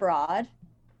from abroad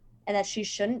and that she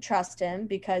shouldn't trust him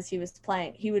because he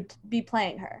would be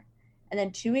playing her. And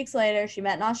then 2 weeks later, she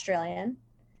met an Australian.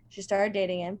 She started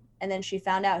dating him. And then she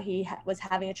found out he was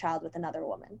having a child with another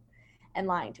woman and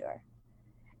lying to her.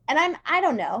 And I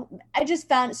don't know. I just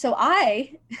found, so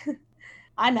I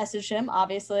messaged him,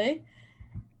 obviously.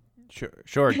 Sure.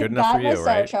 Good enough got for my you, star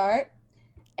right? chart.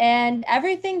 And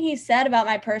everything he said about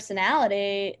my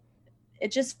personality,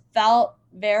 it just felt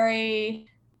very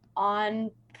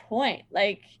on point.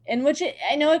 Like, in which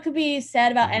I know it could be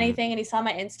said about anything, and he saw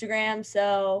my Instagram,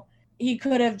 so he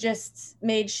could have just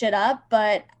made shit up,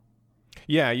 but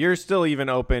yeah, you're still even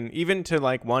open, even to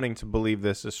like wanting to believe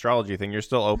this astrology thing. You're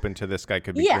still open to this guy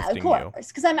could be grifting of course,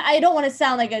 because I don't want to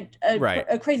sound like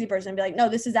a crazy person and be like, no,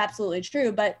 this is absolutely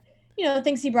true. But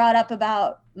things he brought up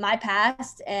about my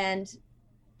past and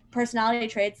personality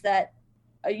traits that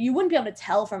you wouldn't be able to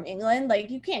tell from England. Like,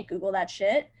 you can't Google that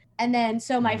shit. And then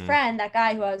so my friend, that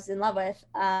guy who I was in love with,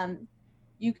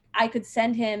 I could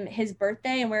send him his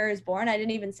birthday and where he was born. I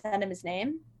didn't even send him his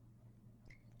name.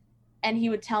 And he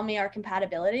would tell me our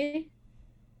compatibility.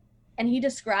 And he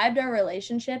described our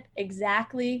relationship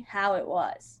exactly how it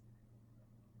was.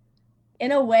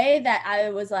 In a way that I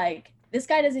was like, this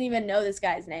guy doesn't even know this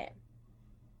guy's name.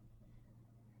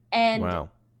 And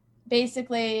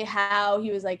basically how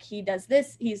he was like, he does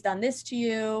this, he's done this to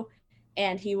you,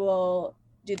 and he will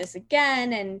do this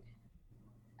again. And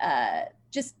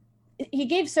just, he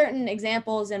gave certain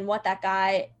examples and what that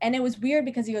guy, and it was weird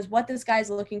because he goes, what this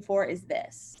guy's looking for is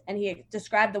this. And he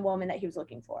described the woman that he was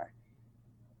looking for.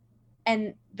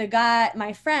 And the guy,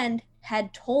 my friend,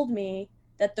 had told me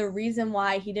that the reason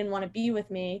why he didn't want to be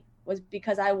with me was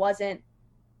because I wasn't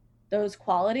those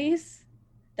qualities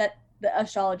that the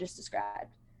astrologist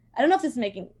described. I don't know if this is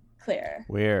making clear.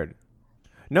 Weird.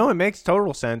 No, it makes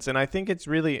total sense, and I think it's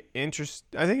really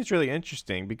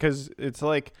interesting because it's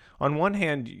like, on one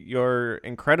hand, you're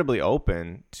incredibly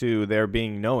open to there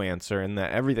being no answer and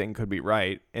that everything could be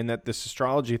right, and that this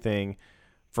astrology thing,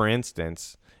 for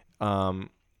instance,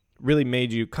 really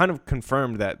made you kind of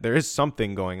confirmed that there is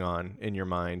something going on in your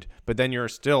mind, but then you're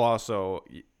still also,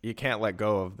 you can't let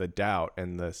go of the doubt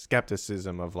and the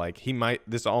skepticism of like,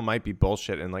 this all might be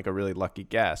bullshit and like a really lucky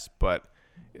guess. But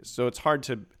so it's hard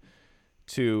to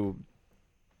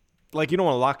like, you don't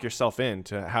want to lock yourself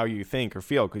into how you think or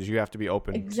feel, because you have to be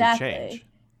open to change.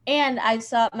 And I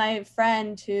saw my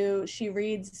friend who, she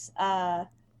reads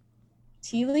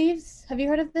tea leaves. Have you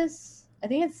heard of this? I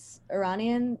think it's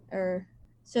Iranian, or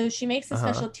so she makes a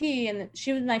special tea, and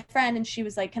she was my friend, and she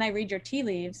was like, can I read your tea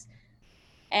leaves?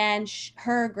 And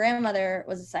her grandmother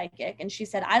was a psychic, and she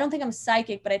said, I don't think I'm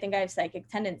psychic, but I think I have psychic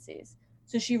tendencies.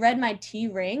 So she read my tea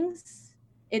rings.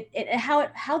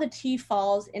 How the tea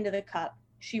falls into the cup.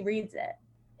 She reads it.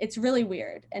 It's really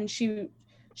weird. And she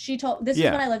told, this is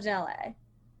when I lived in LA,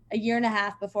 a year and a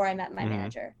half before I met my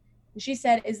manager. And she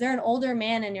said, is there an older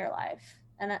man in your life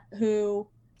who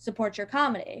supports your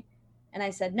comedy? And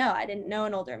I said, no, I didn't know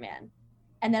an older man.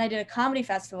 And then I did a comedy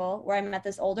festival where I met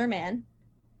this older man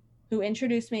who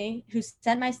introduced me, who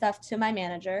sent my stuff to my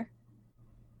manager.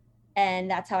 And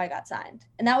that's how I got signed.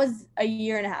 And that was a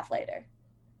year and a half later.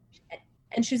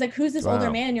 And she's like, who's this older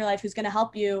man in your life who's going to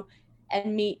help you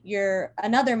and meet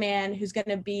another man who's going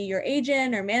to be your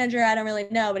agent or manager? I don't really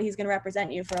know, but he's going to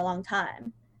represent you for a long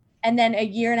time. And then a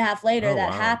year and a half later,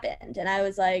 that happened. And I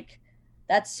was like,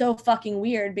 that's so fucking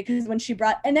weird, because when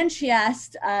and then she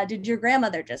asked, did your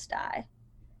grandmother just die?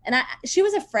 And she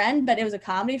was a friend, but it was a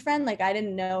comedy friend. Like, I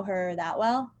didn't know her that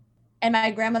well. And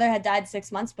my grandmother had died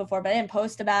 6 months before, but I didn't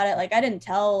post about it. Like, I didn't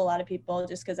tell a lot of people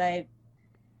just because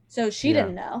so she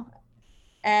didn't know.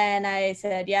 And I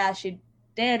said, yeah, she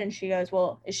did. And she goes,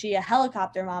 well, is she a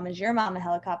helicopter mom? Is your mom a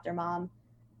helicopter mom?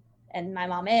 And my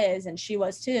mom is, and she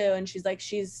was too. And she's like,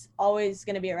 she's always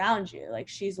going to be around you. Like,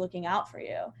 she's looking out for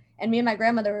you. And me and my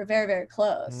grandmother were very, very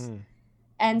close.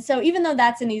 And so even though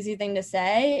that's an easy thing to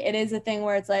say, it is a thing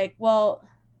where it's like, well,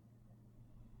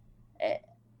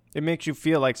 it makes you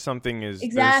feel like something is,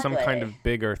 there's some kind of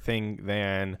bigger thing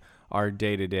than our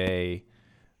day-to-day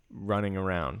running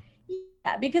around.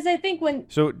 Yeah, because I think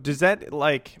so does that,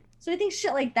 like, So I think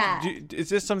shit like that. Is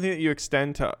this something that you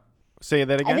extend to? Say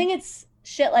that again? I think it's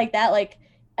shit like that. Like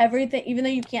everything, even though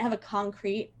you can't have a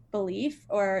concrete belief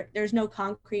or there's no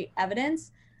concrete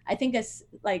evidence, I think it's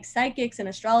like psychics and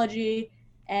astrology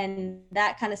and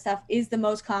that kind of stuff is the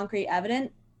most concrete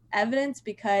evidence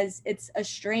because it's a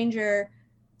stranger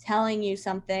telling you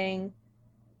something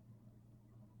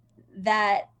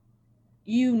that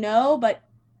you know, but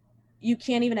you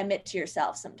can't even admit to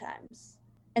yourself sometimes.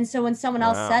 And so when someone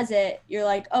else says it, you're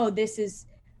like, oh, this is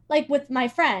like with my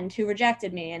friend who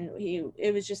rejected me, and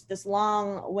it was just this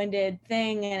long-winded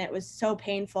thing, and it was so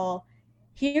painful.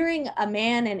 Hearing a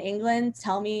man in England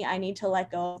tell me I need to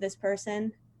let go of this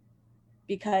person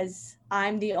because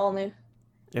I'm the only...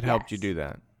 It helped you do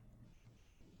that.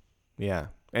 Yeah.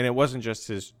 And it wasn't just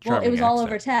his charming accent. It was all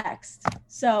over text.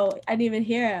 So I didn't even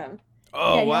hear him.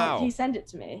 Oh, yeah, wow. He sent it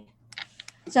to me.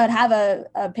 So I'd have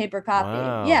a paper copy.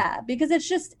 Wow. Yeah, because it's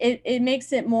just, it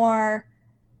makes it more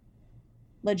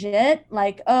legit.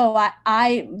 Like, oh,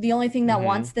 I the only thing that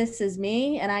wants this is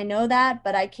me, and I know that,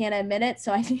 but I can't admit it,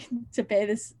 so I need to pay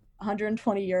this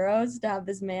 120 euros to have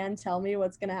this man tell me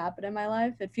what's going to happen in my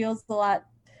life. It feels a lot,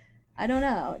 I don't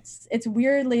know. It's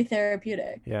weirdly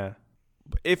therapeutic. Yeah.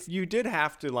 If you did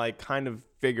have to like kind of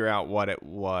figure out what it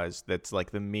was that's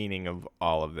like the meaning of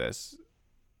all of this,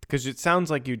 because it sounds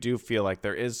like you do feel like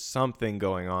there is something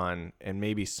going on and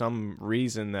maybe some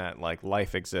reason that like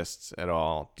life exists at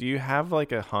all. Do you have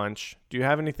like a hunch? Do you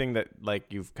have anything that like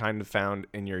you've kind of found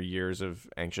in your years of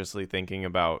anxiously thinking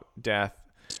about death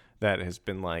that has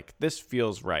been like, this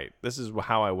feels right. This is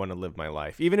how I want to live my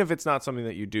life, even if it's not something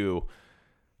that you do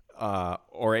or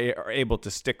are able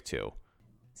to stick to?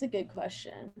 It's a good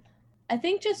question. I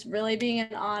think just really being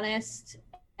an honest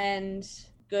and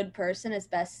good person as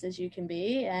best as you can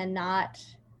be, and not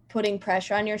putting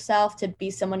pressure on yourself to be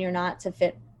someone you're not to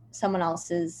fit someone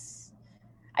else's.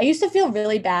 I used to feel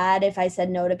really bad if I said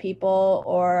no to people,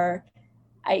 or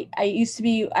I used to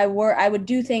be, I would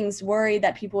do things worried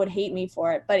that people would hate me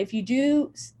for it. But if you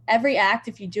do every act,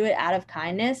 if you do it out of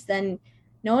kindness, then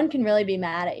no one can really be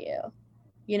mad at you.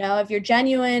 You know, if you're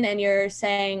genuine and you're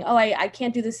saying, oh, I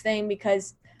can't do this thing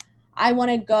because I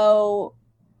want to go,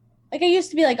 like I used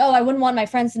to be like, oh, I wouldn't want my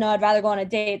friends to know, I'd rather go on a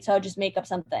date, so I'd just make up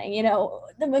something, you know,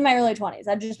 in my early 20s.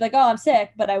 I'd just be like, oh, I'm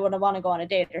sick, but I wouldn't want to go on a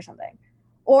date or something.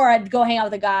 Or I'd go hang out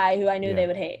with a guy who I knew they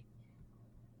would hate.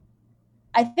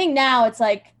 I think now it's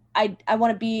like, I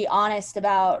want to be honest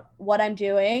about what I'm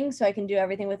doing so I can do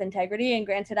everything with integrity. And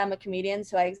granted, I'm a comedian,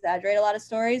 so I exaggerate a lot of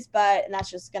stories, and that's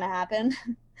just going to happen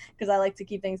because I like to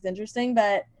keep things interesting.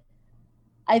 But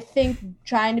I think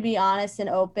trying to be honest and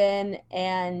open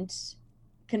and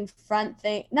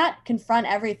not confront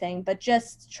everything, but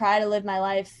just try to live my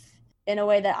life in a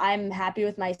way that I'm happy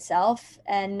with myself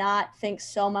and not think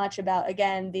so much about,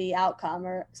 again, the outcome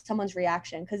or someone's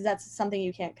reaction, because that's something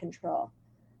you can't control.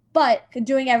 But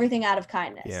doing everything out of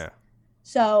kindness. Yeah.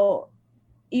 So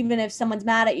even if someone's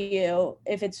mad at you,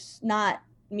 if it's not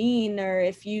mean or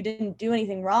if you didn't do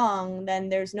anything wrong, then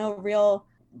there's no real,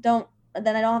 then I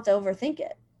don't have to overthink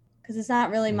it because it's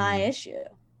not really my issue.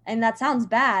 And that sounds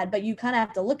bad, but you kind of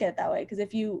have to look at it that way.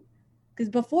 Because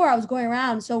before I was going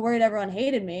around so worried everyone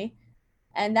hated me,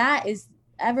 and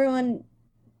everyone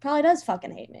probably does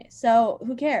fucking hate me. So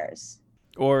who cares?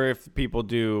 Or if people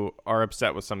are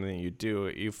upset with something that you do,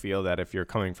 you feel that if you're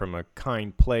coming from a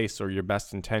kind place or your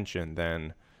best intention,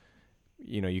 then,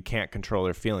 you know, you can't control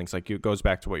their feelings. Like it goes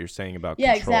back to what you're saying about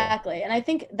control. Exactly. And I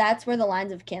think that's where the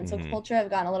lines of cancel culture have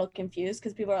gotten a little confused,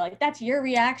 because people are like, that's your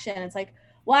reaction. It's like,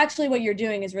 well, actually what you're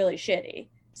doing is really shitty.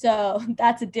 So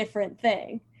that's a different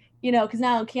thing, you know, because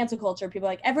now in cancel culture, people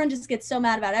are like, everyone just gets so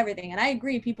mad about everything. And I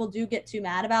agree, people do get too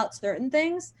mad about certain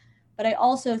things. But I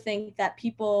also think that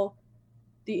people,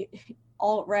 the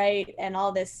alt-right and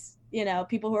all this, you know,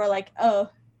 people who are like, oh.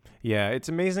 Yeah, it's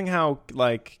amazing how,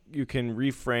 like, you can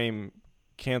reframe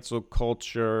cancel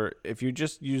culture. If you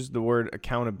just use the word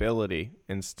accountability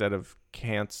instead of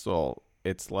cancel,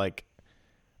 it's like,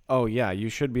 oh, yeah, you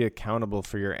should be accountable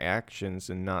for your actions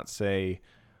and not say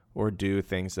or do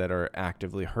things that are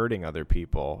actively hurting other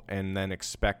people and then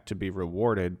expect to be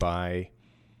rewarded by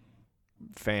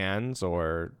fans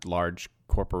or large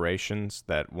corporations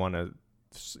that want to,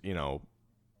 you know,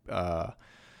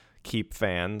 keep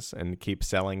fans and keep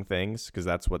selling things, because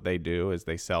that's what they do, is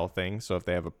they sell things. So if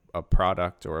they have a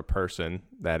product or a person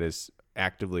that is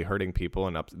actively hurting people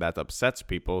and that upsets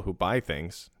people who buy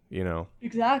things, you know.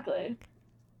 Exactly.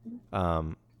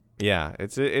 Yeah,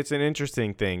 it's an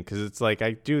interesting thing, because it's like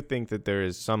I do think that there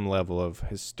is some level of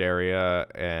hysteria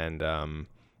and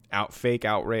fake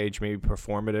outrage, maybe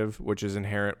performative, which is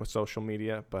inherent with social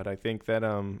media. But I think that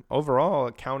overall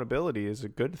accountability is a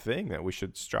good thing that we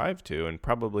should strive to, and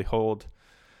probably hold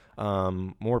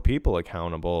more people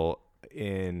accountable.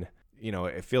 In,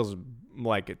 it feels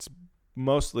like it's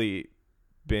mostly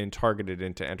been targeted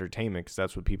into entertainment, because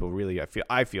that's what people really,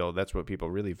 I feel that's what people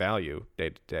really value day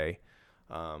to day.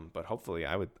 But hopefully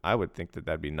I would think that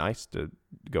that'd be nice to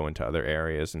go into other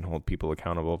areas and hold people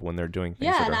accountable when they're doing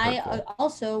things that are hurtful. I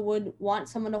also would want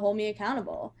someone to hold me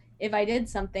accountable. If I did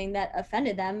something that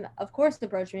offended them, of course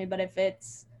approach me. But if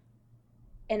it's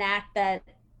an act that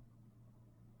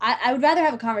I would rather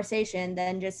have a conversation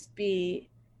than just be,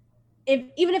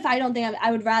 even if I don't think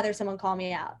I would rather someone call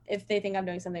me out if they think I'm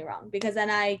doing something wrong, because then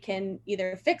I can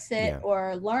either fix it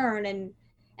or learn. And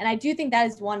I do think that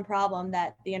is one problem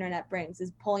that the internet brings,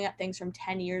 is pulling up things from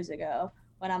 10 years ago,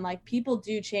 when I'm like, people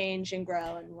do change and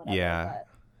grow and whatever. Yeah. But.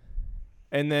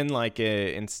 And then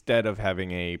instead of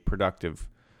having a productive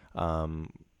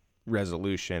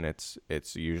resolution,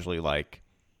 it's usually like,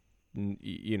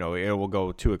 it will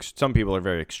go to, some people are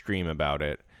very extreme about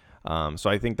it.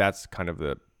 So I think that's kind of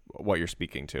what you're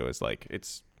speaking to, is like,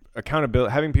 it's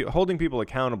accountability, holding people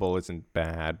accountable isn't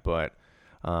bad, but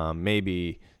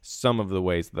maybe some of the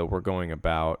ways that we're going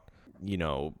about,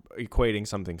 equating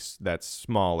something that's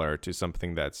smaller to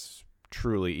something that's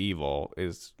truly evil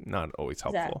is not always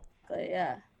helpful. Exactly,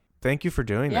 yeah. Thank you for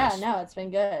doing this. Yeah, no, it's been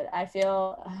good. I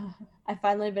feel I've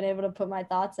finally been able to put my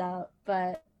thoughts out,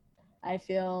 but I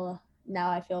feel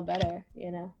better,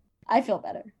 I feel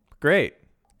better. Great.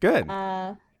 Good.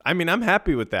 I'm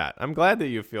happy with that. I'm glad that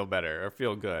you feel better or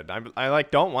feel good. I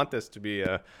don't want this to be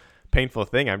a painful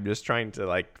thing. I'm just trying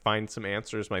to find some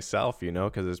answers myself,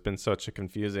 because it's been such a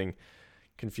confusing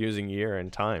year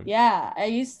and time. Yeah,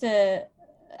 I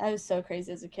was so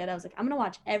crazy as a kid. I was like, I'm gonna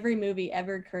watch every movie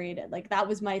ever created. Like, that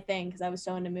was my thing, because I was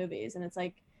so into movies. And it's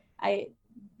like,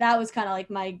 that was kind of like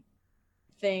my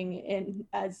thing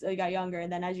as I got younger.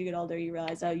 And then as you get older, you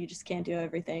realize, oh, you just can't do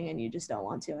everything, and you just don't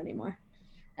want to anymore.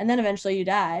 And then eventually you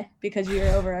die because you're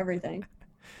over everything.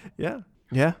 Yeah.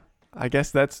 I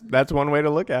guess that's one way to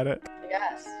look at it.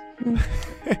 Yes.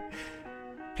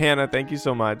 Hanna, thank you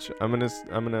so much. I'm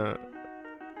gonna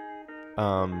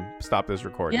stop this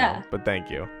recording. Yeah. But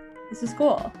thank you. This is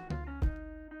cool.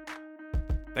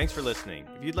 Thanks for listening.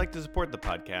 If you'd like to support the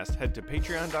podcast, head to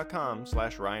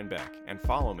patreon.com/RyanBeck and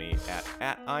follow me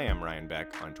at I am Ryan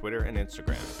Beck on Twitter and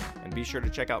Instagram. And be sure to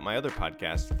check out my other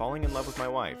podcast, Falling in Love with My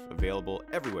Wife, available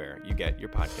everywhere you get your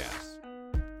podcasts.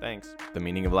 Thanks. The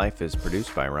Meaning of Life is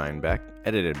produced by Ryan Beck,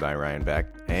 edited by Ryan Beck,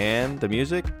 and the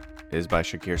music is by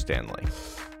Shakir Stanley.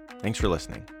 Thanks for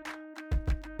listening.